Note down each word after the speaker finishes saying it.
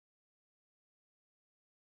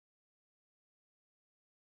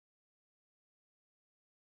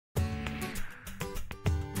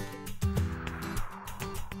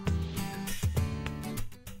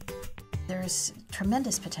There's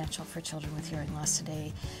tremendous potential for children with hearing loss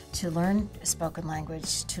today to learn spoken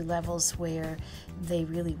language to levels where they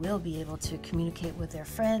really will be able to communicate with their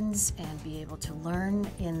friends and be able to learn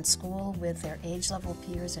in school with their age-level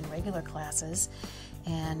peers in regular classes,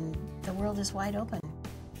 and the world is wide open.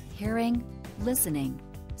 Hearing, listening,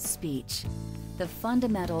 speech. The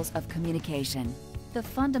fundamentals of communication. The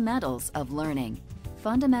fundamentals of learning.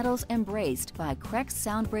 Fundamentals embraced by CREC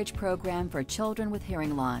Soundbridge program for children with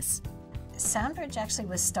hearing loss. Soundbridge actually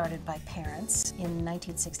was started by parents in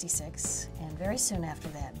 1966, and very soon after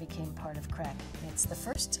that became part of CREC. It's the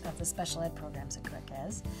first of the special ed programs that CREC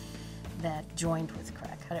has that joined with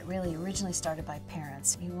CREC. But it really originally started by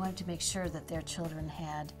parents who wanted to make sure that their children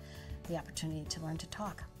had the opportunity to learn to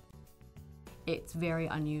talk. It's very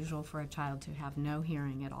unusual for a child to have no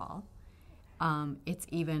hearing at all. It's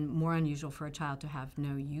even more unusual for a child to have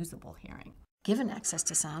no usable hearing. Given access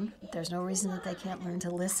to sound, there's no reason that they can't learn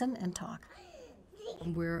to listen and talk.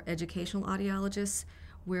 We're educational audiologists,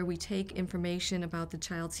 where we take information about the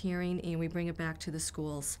child's hearing and we bring it back to the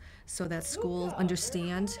schools so that schools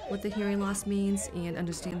understand what the hearing loss means and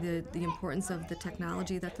understand the importance of the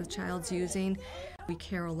technology that the child's using. We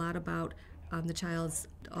care a lot about the child's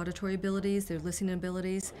auditory abilities, their listening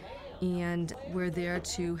abilities, and we're there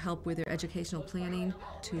to help with their educational planning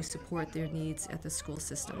to support their needs at the school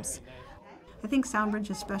systems. I think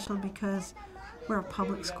Soundbridge is special because we're a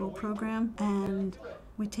public school program and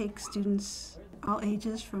we take students all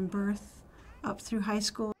ages from birth up through high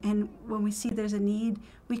school, and when we see there's a need,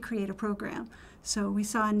 we create a program. So we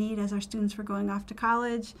saw a need as our students were going off to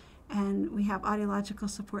college, and we have audiological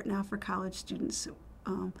support now for college students.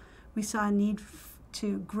 We saw a need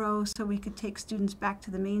to grow so we could take students back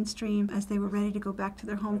to the mainstream. As they were ready to go back to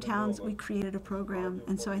their hometowns, we created a program,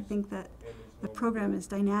 and so I think that the program is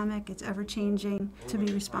dynamic, it's ever-changing, to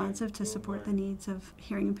be responsive to support the needs of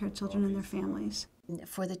hearing impaired children and their families.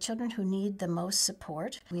 For the children who need the most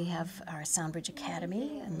support, we have our Soundbridge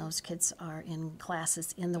Academy, and those kids are in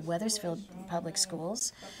classes in the Wethersfield Public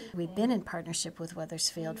Schools. We've been in partnership with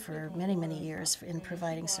Wethersfield for many, many years in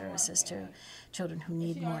providing services to children who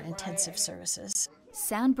need more intensive services.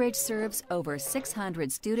 Soundbridge serves over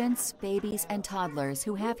 600 students, babies, and toddlers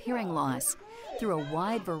who have hearing loss through a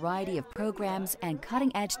wide variety of programs and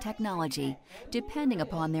cutting-edge technology, depending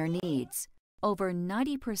upon their needs. Over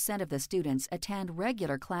 90% of the students attend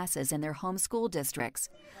regular classes in their home school districts,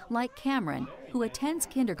 like Cameron, who attends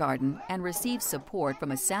kindergarten and receives support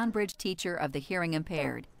from a Soundbridge teacher of the hearing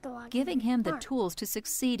impaired, giving him the tools to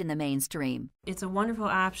succeed in the mainstream. It's a wonderful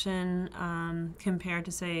option compared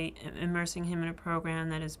to, say, immersing him in a program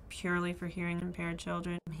that is purely for hearing impaired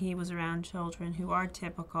children. He was around children who are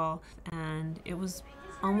typical, and it was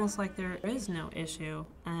almost like there is no issue,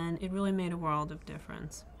 and it really made a world of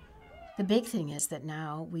difference. The big thing is that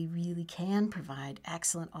now we really can provide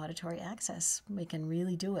excellent auditory access. We can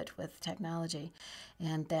really do it with technology,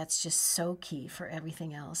 and that's just so key for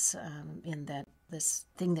everything else, in that this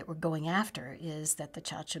thing that we're going after is that the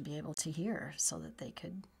child should be able to hear so that they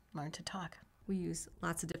could learn to talk. We use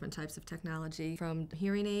lots of different types of technology, from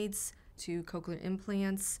hearing aids to cochlear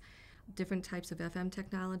implants, different types of FM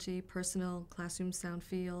technology, personal, classroom sound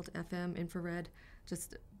field, FM, infrared,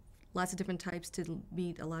 just lots of different types to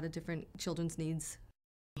meet a lot of different children's needs.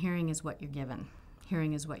 Hearing is what you're given.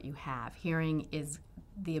 Hearing is what you have. Hearing is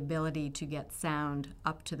the ability to get sound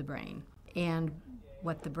up to the brain and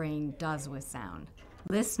what the brain does with sound.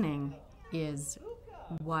 Listening is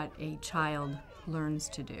what a child learns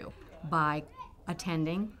to do by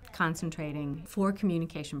attending, concentrating for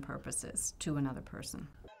communication purposes to another person.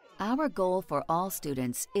 Our goal for all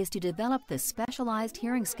students is to develop the specialized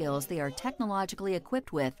hearing skills they are technologically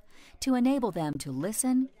equipped with to enable them to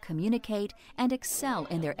listen, communicate, and excel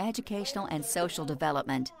in their educational and social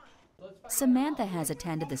development. Samantha has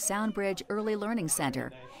attended the Soundbridge Early Learning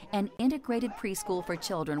Center, an integrated preschool for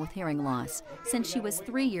children with hearing loss, since she was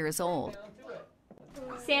 3 years old.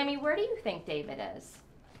 Sammy, where do you think David is?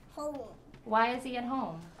 Home. Why is he at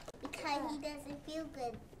home? Because he doesn't feel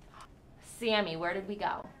good. Sammy, where did we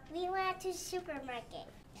go? We went to the supermarket.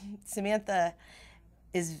 Samantha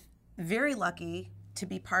is very lucky to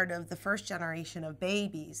be part of the first generation of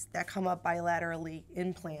babies that come up bilaterally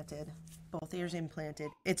implanted, both ears implanted.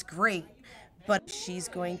 It's great, but she's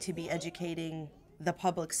going to be educating the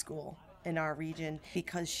public school in our region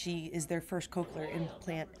because she is their first cochlear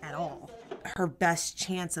implant at all. Her best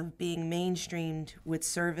chance of being mainstreamed with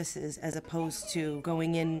services as opposed to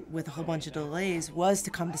going in with a whole bunch of delays was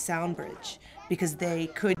to come to Soundbridge because they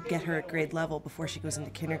could get her at grade level before she goes into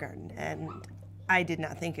kindergarten. And I did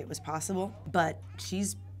not think it was possible, but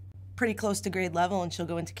she's pretty close to grade level, and she'll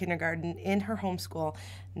go into kindergarten in her homeschool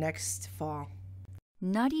next fall.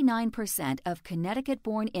 99% of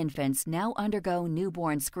Connecticut-born infants now undergo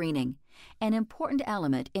newborn screening, an important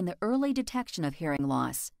element in the early detection of hearing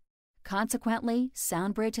loss. Consequently,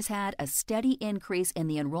 Soundbridge has had a steady increase in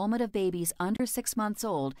the enrollment of babies under 6 months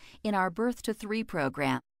old in our Birth to 3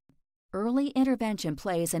 program. Early intervention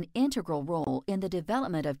plays an integral role in the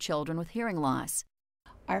development of children with hearing loss.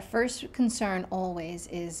 Our first concern always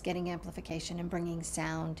is getting amplification and bringing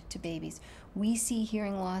sound to babies. We see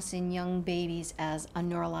hearing loss in young babies as a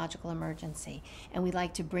neurological emergency, and we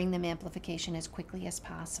like to bring them amplification as quickly as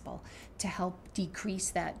possible to help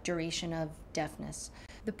decrease that duration of deafness.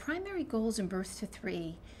 The primary goals in Birth to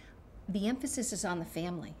 3, the emphasis is on the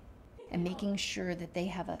family and making sure that they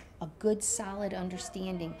have a good, solid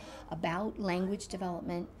understanding about language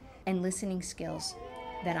development and listening skills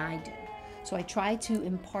that I do. So I try to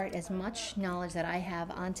impart as much knowledge that I have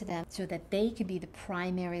onto them so that they can be the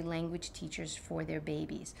primary language teachers for their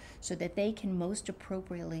babies, so that they can most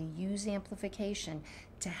appropriately use amplification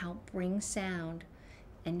to help bring sound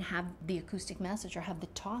and have the acoustic message or have the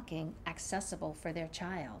talking accessible for their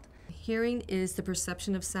child. Hearing is the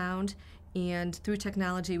perception of sound, and through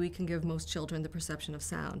technology we can give most children the perception of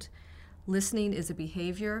sound. Listening is a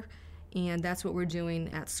behavior, and that's what we're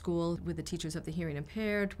doing at school with the teachers of the hearing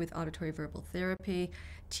impaired, with auditory verbal therapy,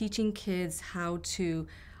 teaching kids how to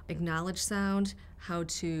acknowledge sound, how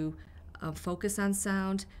to focus on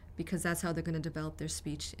sound, because that's how they're going to develop their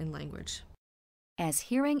speech and language. As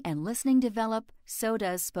hearing and listening develop, so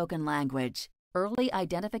does spoken language. Early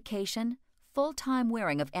identification, full-time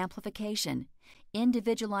wearing of amplification,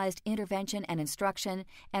 individualized intervention and instruction,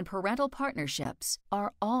 and parental partnerships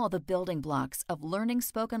are all the building blocks of learning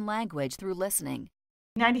spoken language through listening.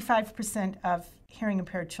 95% of hearing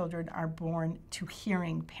impaired children are born to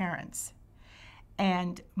hearing parents,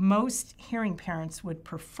 and most hearing parents would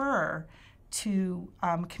prefer to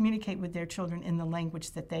communicate with their children in the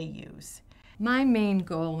language that they use. My main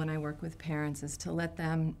goal when I work with parents is to let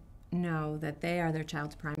them know that they are their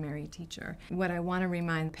child's primary teacher. What I want to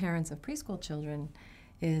remind parents of preschool children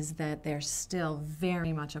is that they're still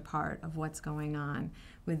very much a part of what's going on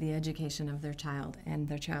with the education of their child and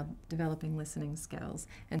their child developing listening skills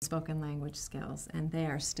and spoken language skills, and they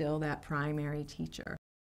are still that primary teacher.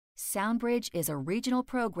 Soundbridge is a regional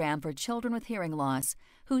program for children with hearing loss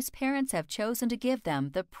whose parents have chosen to give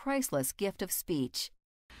them the priceless gift of speech.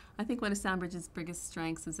 I think one of Soundbridge's biggest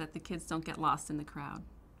strengths is that the kids don't get lost in the crowd.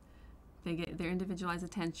 They get their individualized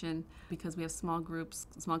attention because we have small groups,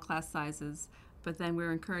 small class sizes, but then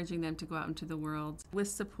we're encouraging them to go out into the world with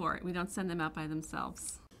support. We don't send them out by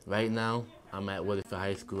themselves. Right now, I'm at Weatherford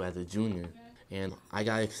High School as a junior, and I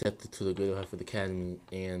got accepted to the Greater Hartford Academy,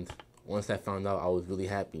 and once I found out, I was really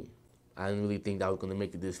happy. I didn't really think that I was going to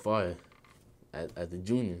make it this far as a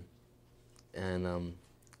junior, and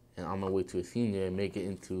on my way to a senior and make it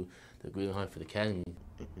into the Greater Hartford Academy.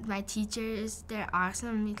 My teachers, they're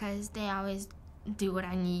awesome because they always do what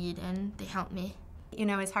I need and they help me. You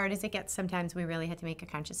know, as hard as it gets, sometimes we really had to make a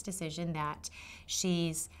conscious decision that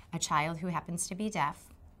she's a child who happens to be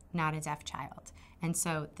deaf, not a deaf child. And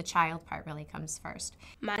so the child part really comes first.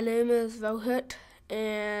 My name is Rohit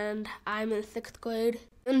and I'm in 6th grade.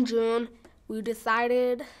 In June, we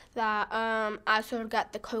decided that I should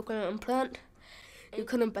get the cochlear implant. You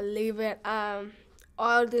couldn't believe it.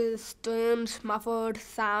 All the strange muffled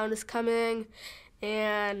sounds coming,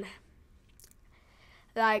 and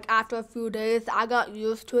like after a few days I got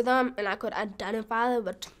used to them and I could identify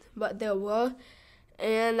what they were,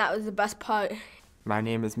 and that was the best part. My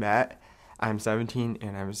name is Matt. I'm 17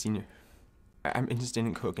 and I'm a senior. I'm interested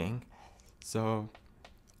in cooking, so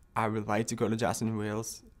I would like to go to Jocelyn,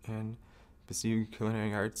 Wales and pursue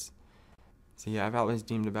culinary arts. So yeah, I've always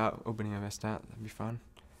dreamed about opening a restaurant. That'd be fun.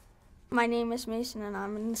 My name is Mason and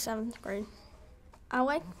I'm in 7th grade. I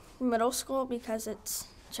like middle school because it's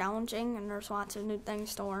challenging and there's lots of new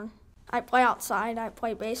things to learn. I play outside, I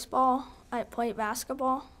play baseball, I play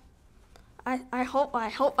basketball. I hope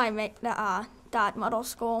I make the middle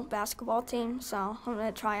school basketball team, so I'm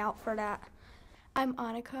gonna try out for that. I'm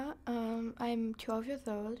Annika, I'm 12 years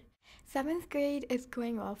old. 7th grade is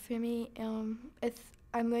going well for me.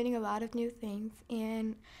 I'm learning a lot of new things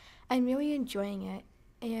and I'm really enjoying it.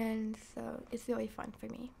 And so it's really fun for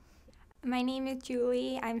me. My name is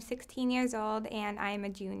Julie. I'm 16 years old and I'm a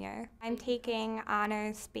junior. I'm taking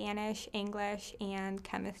honors Spanish, English, and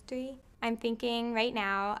chemistry. I'm thinking right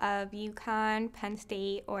now of UConn, Penn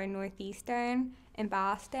State, or Northeastern in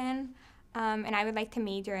Boston, and I would like to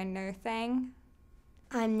major in nursing.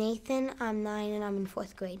 I'm Nathan, I'm 9 and I'm in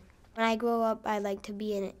 4th grade. When I grow up, I'd like to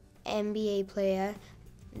be an NBA player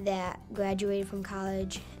that graduated from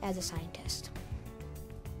college as a scientist.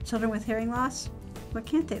 Children with hearing loss, what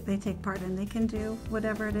can't they? They take part in. They can do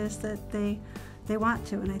whatever it is that they want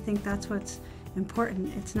to, and I think that's what's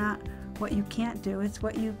important. It's not what you can't do, it's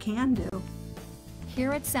what you can do.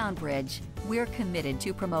 Here at Soundbridge, we're committed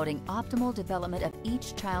to promoting optimal development of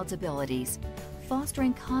each child's abilities,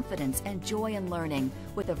 fostering confidence and joy in learning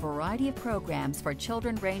with a variety of programs for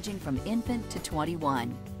children ranging from infant to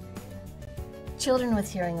 21. Children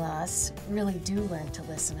with hearing loss really do learn to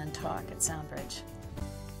listen and talk at Soundbridge.